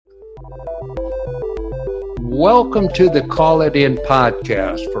Welcome to the Call It In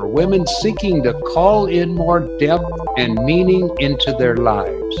podcast for women seeking to call in more depth and meaning into their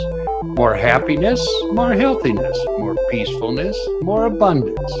lives. More happiness, more healthiness, more peacefulness, more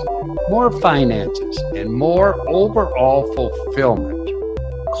abundance, more finances, and more overall fulfillment.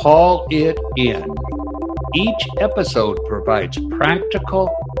 Call it in. Each episode provides practical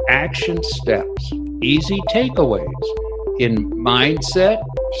action steps, easy takeaways in mindset,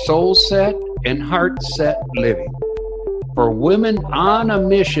 soul set, and heart set living. For women on a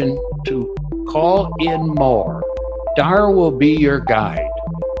mission to call in more, Dar will be your guide.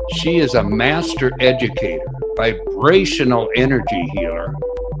 She is a master educator, vibrational energy healer,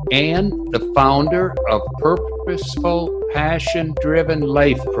 and the founder of Purposeful Passion-Driven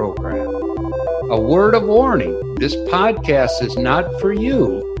Life Program. A word of warning, this podcast is not for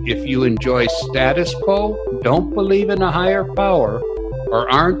you if you enjoy status quo, don't believe in a higher power, or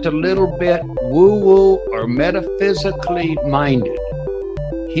aren't a little bit woo-woo or metaphysically minded.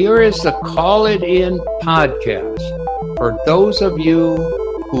 Here is the Call It In podcast for those of you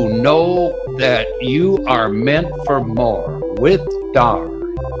who know that you are meant for more with Dar.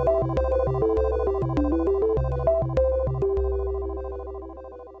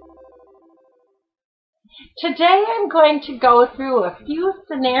 Today I'm going to go through a few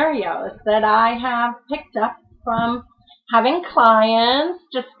scenarios that I have picked up from having clients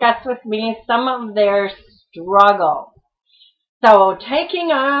discuss with me some of their struggles. So taking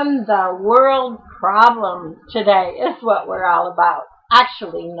on the world problems today is what we're all about.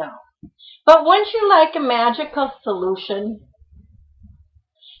 Actually, no. But wouldn't you like a magical solution?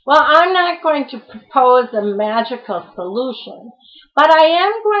 Well, I'm not going to propose a magical solution, but I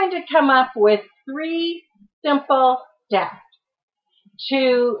am going to come up with 3 simple steps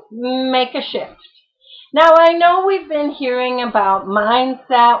to make a shift. Now, I know we've been hearing about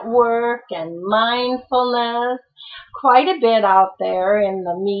mindset work and mindfulness quite a bit out there in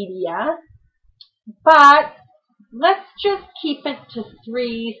the media, but let's just keep it to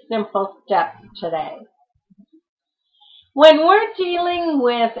 3 simple steps today. When we're dealing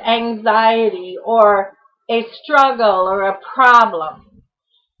with anxiety or a struggle or a problem,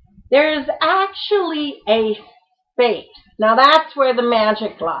 there's actually a space. Now, that's where the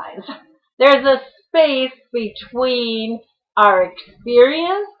magic lies. There's a space between our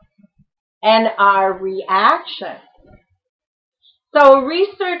experience and our reaction. So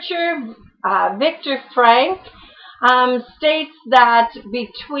researcher Viktor Frankl states that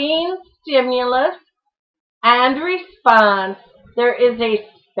between stimulus and response, there is a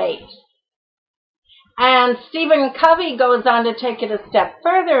space. And Stephen Covey goes on to take it a step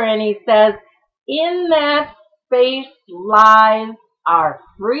further, and he says, in that space lies our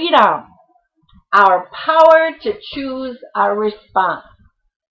freedom, our power to choose our response.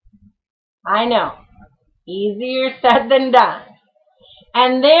 I know, easier said than done.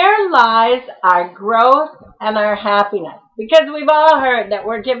 And there lies our growth and our happiness. Because we've all heard that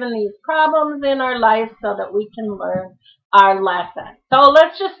we're given these problems in our life so that we can learn our lesson. So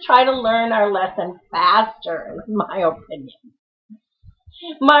let's just try to learn our lesson faster, in my opinion.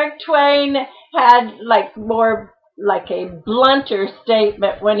 Mark Twain had more like a blunter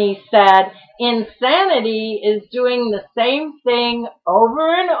statement when he said, insanity is doing the same thing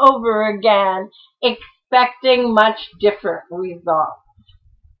over and over again, expecting much different results.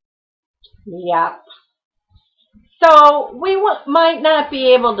 Yep. So we might not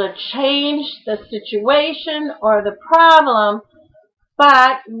be able to change the situation or the problem,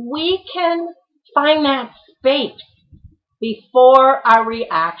 but we can find that space before our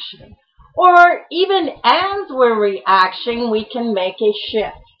reaction. Or even as we're reacting, we can make a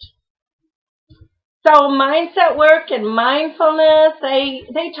shift. So mindset work and mindfulness,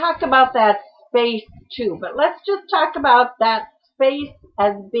 they talk about that space too. But let's just talk about that space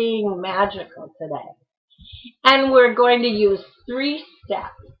as being magical today. And we're going to use 3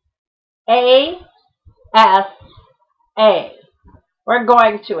 steps. A, S, A. We're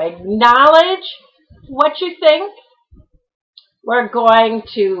going to acknowledge what you think. We're going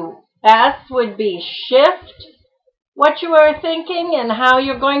to, S would be shift what you are thinking and how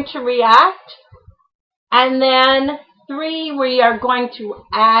you're going to react. And then 3, we are going to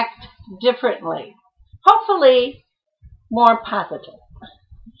act differently. Hopefully, more positive.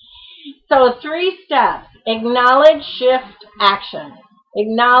 So 3 steps. Acknowledge, shift, action.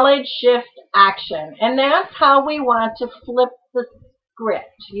 Acknowledge, shift, action. And that's how we want to flip the script.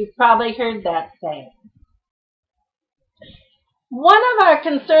 You've probably heard that saying. One of our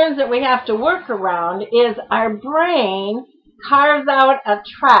concerns that we have to work around is our brain carves out a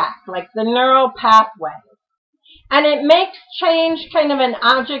track, like the neural pathway. And it makes change kind of an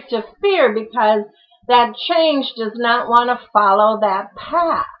object of fear because that change does not want to follow that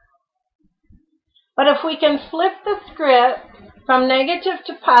path. But if we can flip the script from negative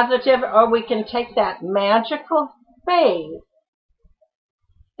to positive, or we can take that magical phase,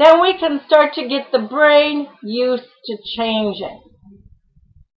 then we can start to get the brain used to changing.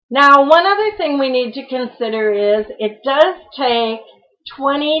 Now, one other thing we need to consider is it does take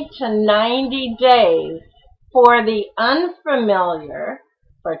 20 to 90 days for the unfamiliar,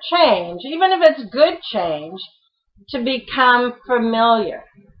 for change, even if it's good change, to become familiar.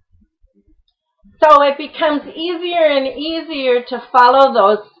 So it becomes easier and easier to follow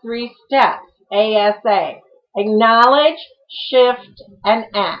those 3 steps, ASA. Acknowledge, shift, and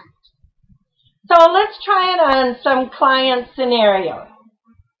act. So let's try it on some client scenarios.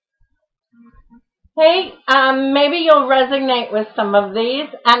 Hey, maybe you'll resonate with some of these,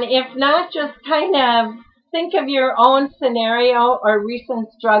 and if not, just kind of think of your own scenario or recent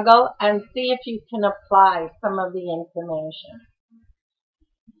struggle and see if you can apply some of the information.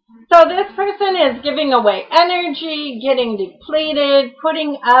 So this person is giving away energy, getting depleted,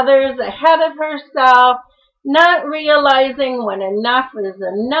 putting others ahead of herself, not realizing when enough is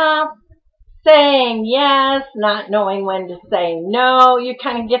enough, saying yes, not knowing when to say no. You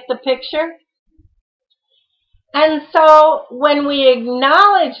kind of get the picture? And so when we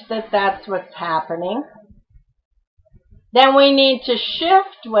acknowledge that that's what's happening, then we need to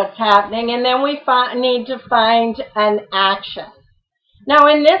shift what's happening, and then we need to find an action. Now,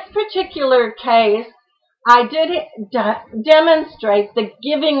 in this particular case, I did demonstrate the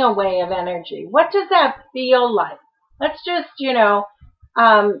giving away of energy. What does that feel like? Let's just,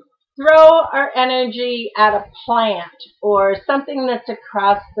 throw our energy at a plant or something that's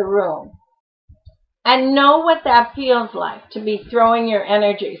across the room. And know what that feels like, to be throwing your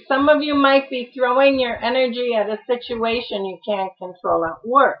energy. Some of you might be throwing your energy at a situation you can't control at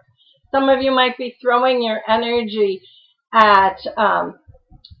work. Some of you might be throwing your energy at a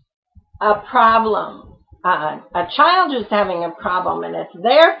problem. A child who's having a problem, and it's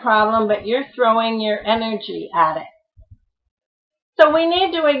their problem, but you're throwing your energy at it. So we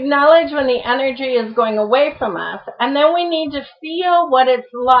need to acknowledge when the energy is going away from us, and then we need to feel what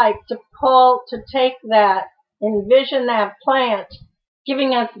it's like to take that, envision that plant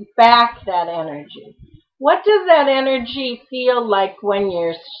giving us back that energy. What does that energy feel like when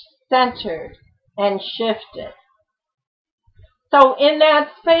you're centered and shifted? So in that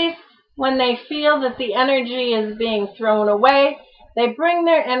space, when they feel that the energy is being thrown away, they bring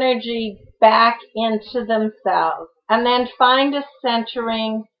their energy back into themselves and then find a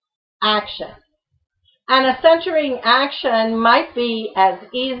centering action. And a centering action might be as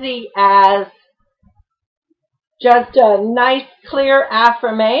easy as just a nice, clear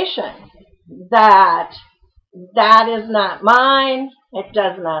affirmation that that is not mine, it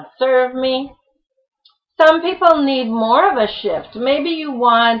does not serve me. Some people need more of a shift. Maybe you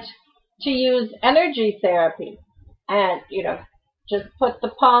want to use energy therapy and, just put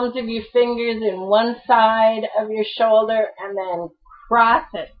the palms of your fingers in one side of your shoulder and then cross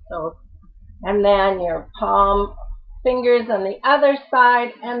it. And then your palm fingers on the other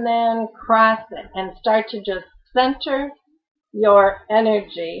side and then cross it and start to just center your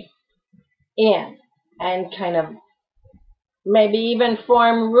energy in and kind of maybe even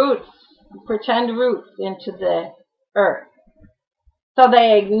form roots, pretend roots into the earth. So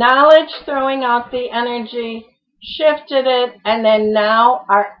they acknowledge throwing out the energy, shifted it, and then now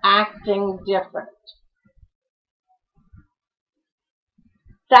are acting different.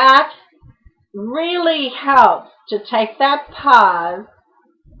 That really helps to take that pause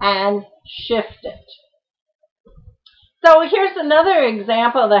and shift it. So here's another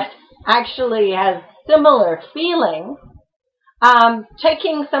example that actually has similar feeling.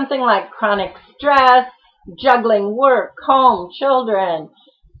 Taking something like chronic stress, juggling work, home, children,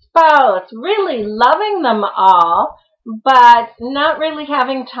 spouse, really loving them all, but not really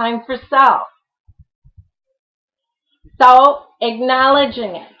having time for self. So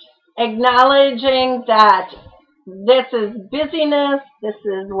acknowledging it. Acknowledging that this is busyness, this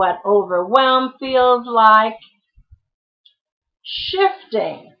is what overwhelm feels like.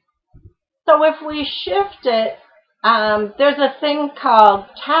 Shifting. So if we shift it, there's a thing called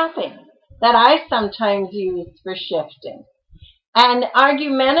tapping that I sometimes use for shifting. And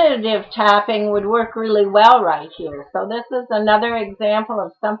argumentative tapping would work really well right here. So this is another example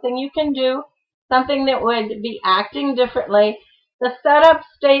of something you can do, something that would be acting differently. The setup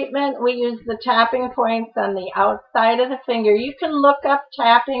statement, we use the tapping points on the outside of the finger. You can look up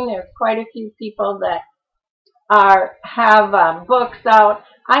tapping. There's quite a few people that have books out.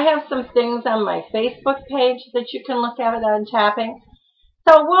 I have some things on my Facebook page that you can look at on tapping.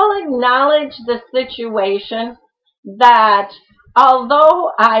 So we'll acknowledge the situation that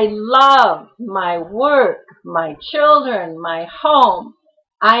although I love my work, my children, my home,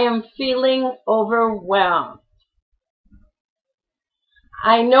 I am feeling overwhelmed.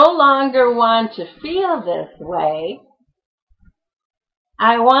 I no longer want to feel this way.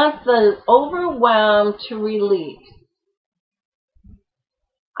 I want the overwhelm to release.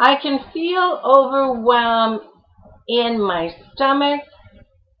 I can feel overwhelm in my stomach.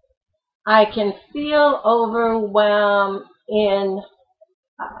 I can feel overwhelm in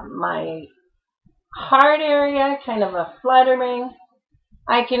my heart area, kind of a fluttering.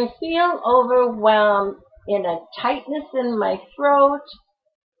 I can feel overwhelm in a tightness in my throat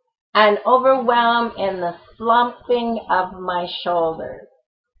and overwhelm in the slumping of my shoulders.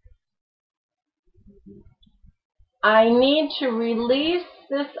 I need to release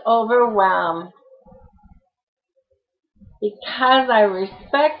this overwhelm because I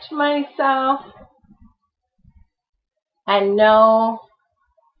respect myself and know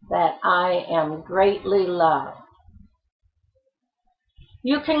that I am greatly loved.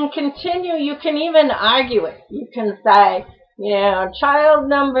 You can continue, you can even argue it. You can say, child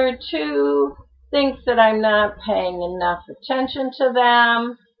number 2 thinks that I'm not paying enough attention to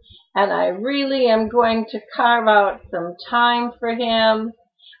them, and I really am going to carve out some time for him,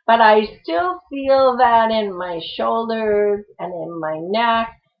 but I still feel that in my shoulders and in my neck.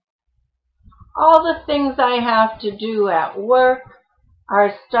 All the things I have to do at work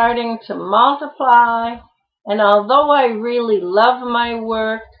are starting to multiply, and although I really love my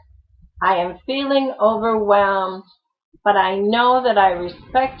work, I am feeling overwhelmed, but I know that I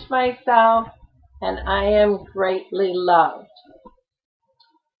respect myself and I am greatly loved.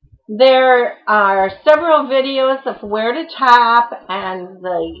 There are several videos of where to tap and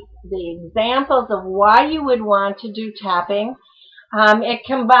the examples of why you would want to do tapping. It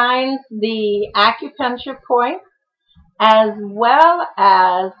combines the acupuncture points as well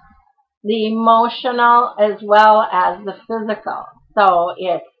as the emotional as well as the physical. So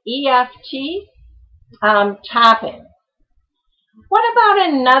it's EFT tapping. What about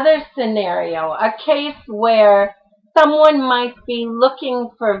another scenario, a case where someone might be looking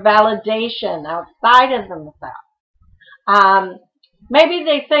for validation outside of themselves? Maybe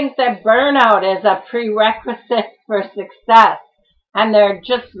they think that burnout is a prerequisite for success and they're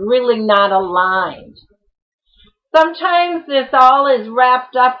just really not aligned. Sometimes this all is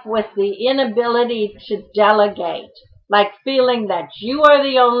wrapped up with the inability to delegate, like feeling that you are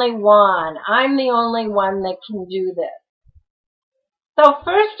the only one, I'm the only one that can do this. So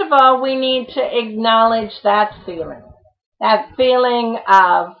first of all, we need to acknowledge that feeling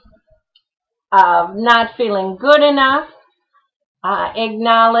of not feeling good enough.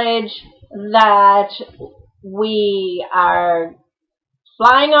 Acknowledge that we are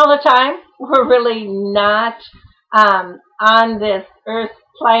flying all the time. We're really not on this earth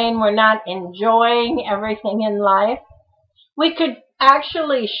plane. We're not enjoying everything in life. We could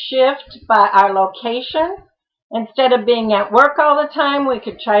actually shift by our location. Instead of being at work all the time, we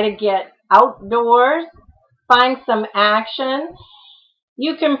could try to get outdoors, find some action.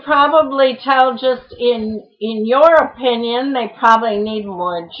 You can probably tell just in your opinion, they probably need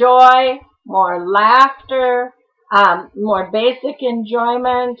more joy, more laughter, more basic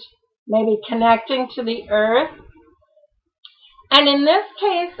enjoyment, maybe connecting to the earth. And in this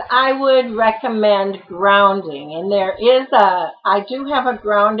case, I would recommend grounding. And I do have a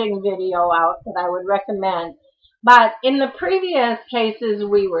grounding video out that I would recommend. But in the previous cases,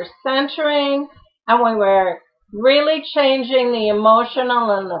 we were centering and we were really changing the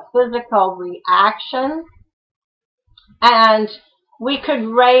emotional and the physical reactions. And we could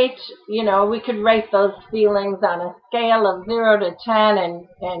rate those feelings on a scale of 0 to 10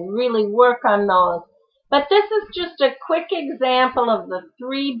 and really work on those. But this is just a quick example of the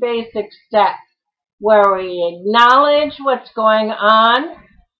 3 basic steps where we acknowledge what's going on,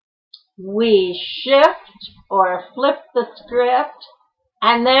 we shift or flip the script,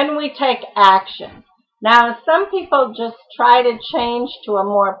 and then we take action. Now, some people just try to change to a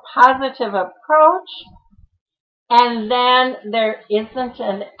more positive approach, and then there isn't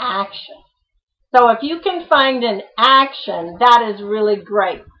an action. So if you can find an action, that is really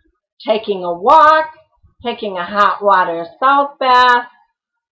great. Taking a walk, taking a hot water salt bath,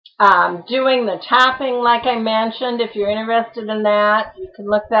 doing the tapping like I mentioned. If you're interested in that, you can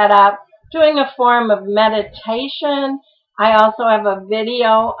look that up. Doing a form of meditation. I also have a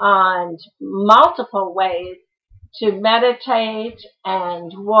video on multiple ways to meditate and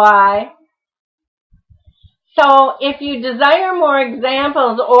why. So if you desire more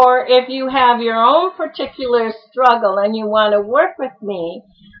examples, or if you have your own particular struggle and you want to work with me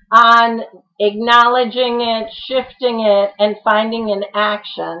on acknowledging it, shifting it, and finding an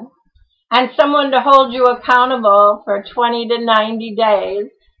action, and someone to hold you accountable for 20 to 90 days,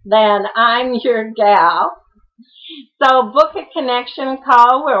 then I'm your gal. So book a connection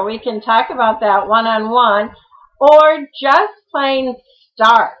call where we can talk about that one-on-one, or just plain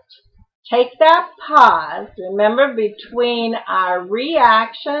start. Take that pause, remember, between our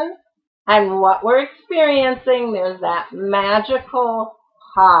reaction and what we're experiencing, there's that magical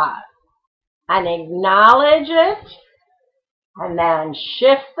pause. And acknowledge it, and then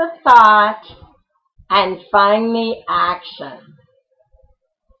shift the thought and find the action.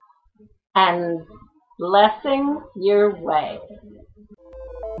 And blessing your way.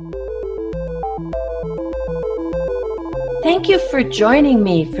 Thank you for joining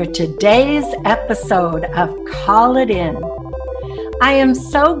me for today's episode of Call It In. I am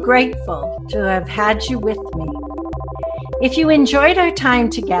so grateful to have had you with me. If you enjoyed our time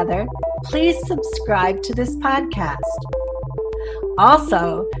together, please subscribe to this podcast.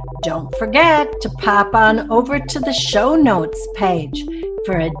 Also, don't forget to pop on over to the show notes page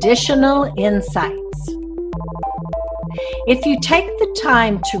for additional insights. If you take the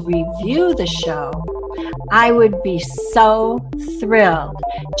time to review the show, I would be so thrilled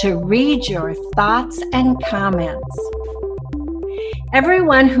to read your thoughts and comments.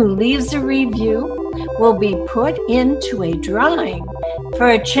 Everyone who leaves a review will be put into a drawing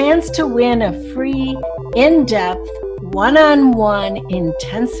for a chance to win a free, in-depth, one-on-one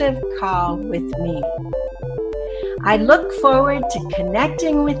intensive call with me. I look forward to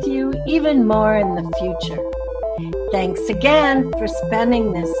connecting with you even more in the future. Thanks again for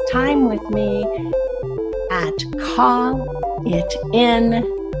spending this time with me at Call It In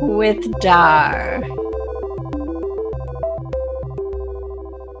with Dar.